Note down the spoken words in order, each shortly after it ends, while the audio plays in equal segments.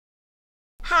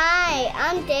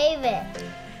I'm David.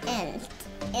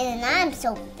 And I'm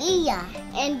Sophia.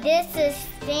 And this is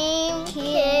Steam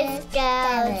Kids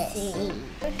Galaxy.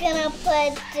 We're gonna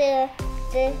put the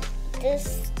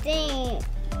steam,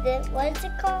 what's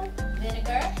it called?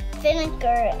 Vinegar.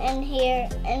 Vinegar in here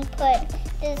and put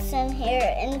this in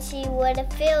here and see what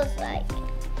it feels like.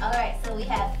 Alright, so we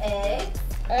have eggs.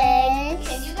 Eggs.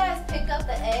 Can you guys pick up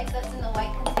the eggs that's in the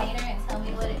white container and tell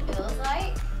me what it feels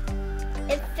like?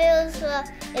 It feels hard.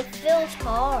 It feels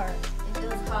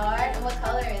hard. And what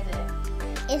color is it?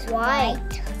 It's white.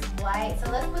 It's white.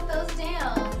 So let's put those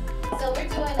down. So we're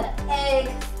doing an egg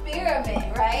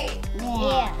experiment, right?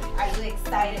 Yeah. Are you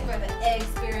excited for the egg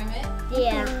experiment?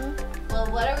 Yeah. Well,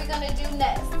 what are we going to do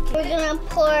next? We're going to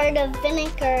pour the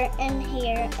vinegar in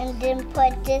here and then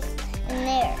put this in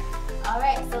there.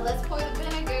 Alright, so let's pour the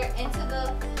vinegar into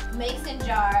the mason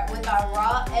jar with our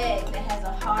raw egg that has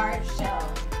a hard shell.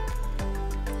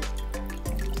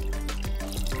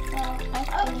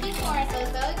 Oh, keep pouring, so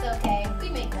it's okay. We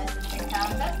make messes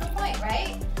sometimes. That's the point,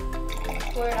 right?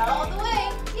 Pour it all the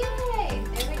way. Yay!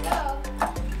 There we go.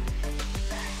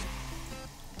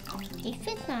 If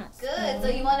it's not good, so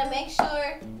you want to make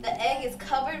sure the egg is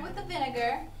covered with the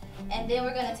vinegar, and then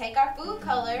we're going to take our food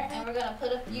color and we're going to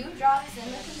put a few drops in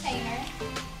the container.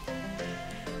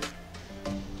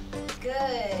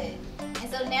 Good. And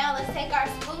so now let's take our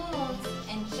spoons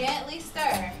and gently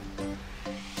stir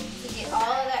to get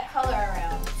all of that color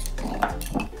around.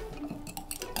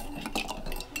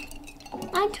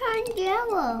 I turned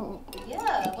yellow.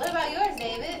 Yeah. What about yours,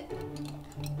 David?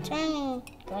 Turning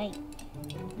great.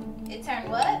 It turned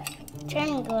what?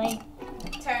 Turning great.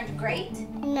 Turned great?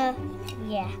 No.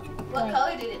 Yeah. What great.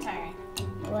 color did it turn?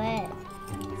 Red.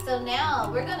 So now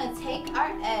we're going to take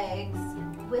our eggs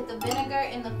with the vinegar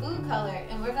and the food color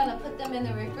and we're going to put them in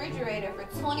the refrigerator for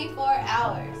 24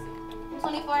 hours.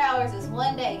 24 hours is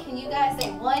 1 day. Can you guys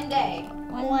say 1 day?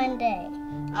 One day.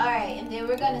 Alright, and then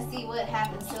we're going to see what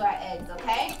happens to our eggs,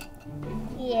 okay?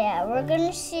 Yeah, we're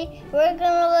gonna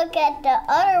look at the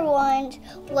other ones,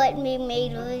 what we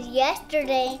made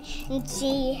yesterday, and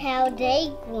see how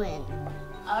they went.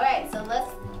 Alright, so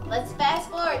let's fast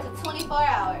forward to 24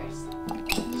 hours.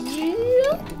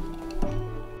 Yeah.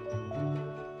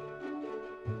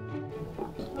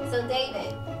 So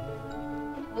David,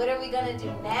 what are we going to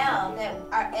do now that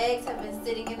our eggs have been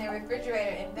sitting in the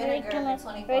refrigerator in vinegar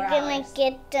for 24 hours? We're gonna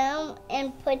get them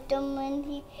and put them in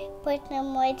here, put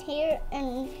them right here,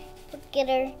 and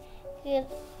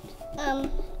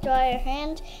dry our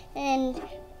hands and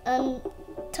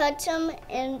touch them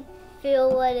and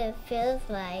feel what it feels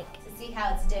like. To see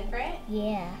how it's different?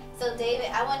 Yeah. So David,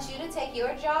 I want you to take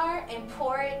your jar and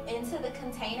pour it into the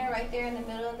container right there in the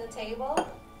middle of the table.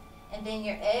 And then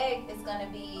your egg is going to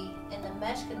be in the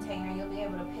mesh container. You'll be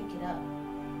able to pick it up.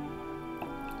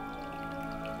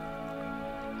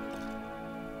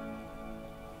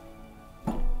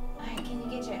 Alright, can you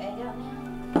get your egg out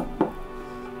now?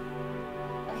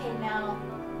 Okay, now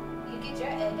you get your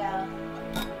egg out.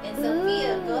 And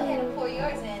Sophia, go ahead and pour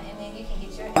yours in and then you can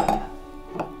get your egg out.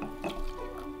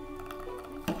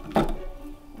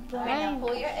 Alright, now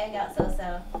pull your egg out,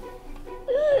 So.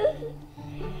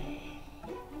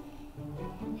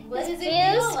 What does it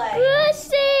feel like?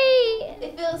 Squishy.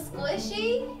 It feels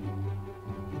squishy?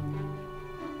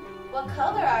 What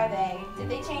color are they? Did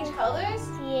they change colors?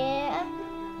 Yeah.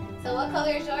 So what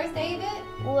color is yours, David?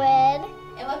 Red.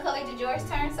 And what color did yours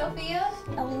turn, Sophia?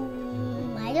 I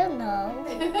don't know.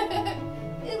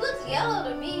 It looks yellow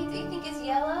to me. Do you think it's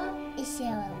yellow? It's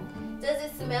yellow. Does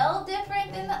it smell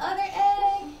different than the other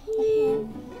egg?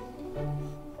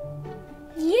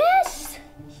 Yes.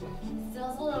 It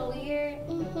smells a little weird.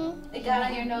 Mm-hmm. It got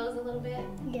on your nose a little bit?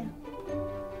 Yeah.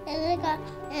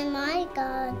 And mine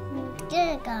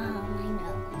didn't got on my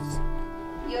nose.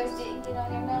 Yours didn't get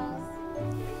on your nose?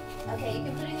 Okay, you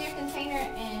can put it in your container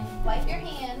and wipe your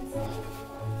hands.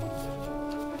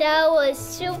 That was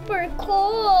super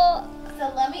cool.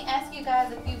 So let me ask you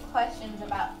guys a few questions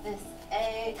about this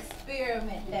egg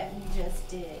experiment that we just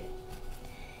did.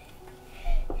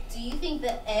 Do you think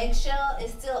the eggshell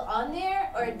is still on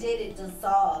there or did it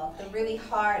dissolve? The really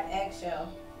hard eggshell.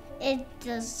 It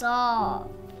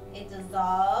dissolved. It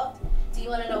dissolved. Do you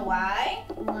want to know why?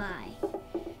 Why?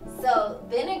 So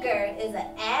vinegar is an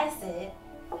acid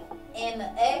and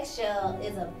the eggshell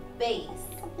is a base.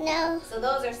 No. So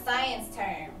those are science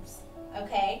terms,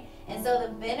 okay? And so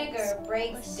the vinegar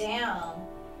breaks down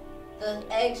the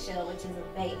eggshell, which is a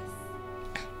base.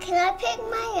 Can I pick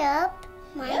mine up?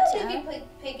 Yes, you can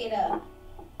pick it up.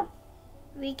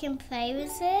 We can play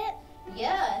with it?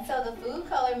 Yeah, and so the food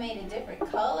color made it different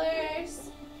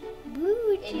colors.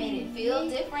 It made it feel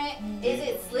different. Is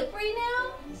it slippery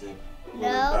now?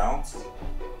 No. Bounce?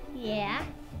 Yeah.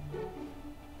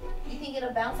 You think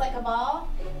it'll bounce like a ball?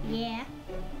 Yeah.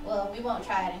 Well, we won't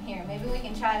try it in here. Maybe we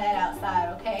can try that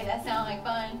outside, okay? That sound like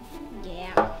fun?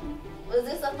 Yeah. Was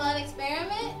this a fun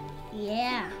experiment?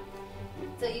 Yeah.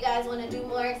 So you guys want to do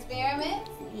more experiments?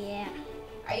 Yeah.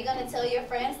 Are you going to tell your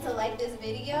friends to like this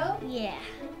video? Yeah.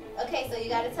 Okay, so you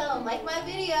got to tell them, like my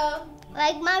video.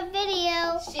 Like my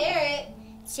video. Share it.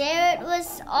 Share it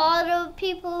with all the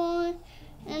people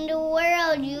in the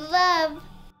world you love.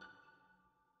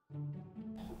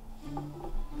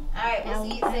 All right,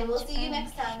 we'll see you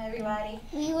next time, everybody.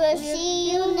 We will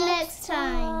see you next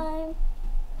time.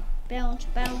 Bounce,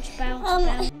 bounce, bounce,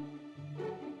 bounce.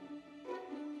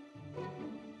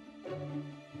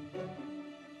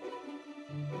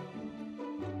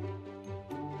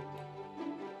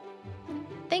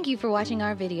 Thank you for watching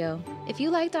our video. If you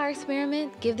liked our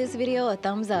experiment, give this video a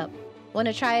thumbs up. Want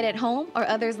to try it at home or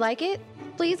others like it?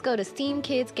 Please go to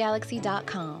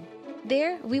steamkidsgalaxy.com.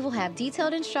 There, we will have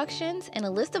detailed instructions and a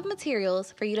list of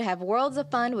materials for you to have worlds of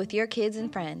fun with your kids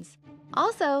and friends.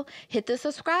 Also, hit the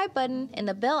subscribe button and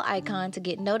the bell icon to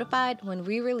get notified when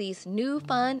we release new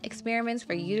fun experiments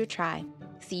for you to try.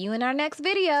 See you in our next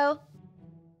video!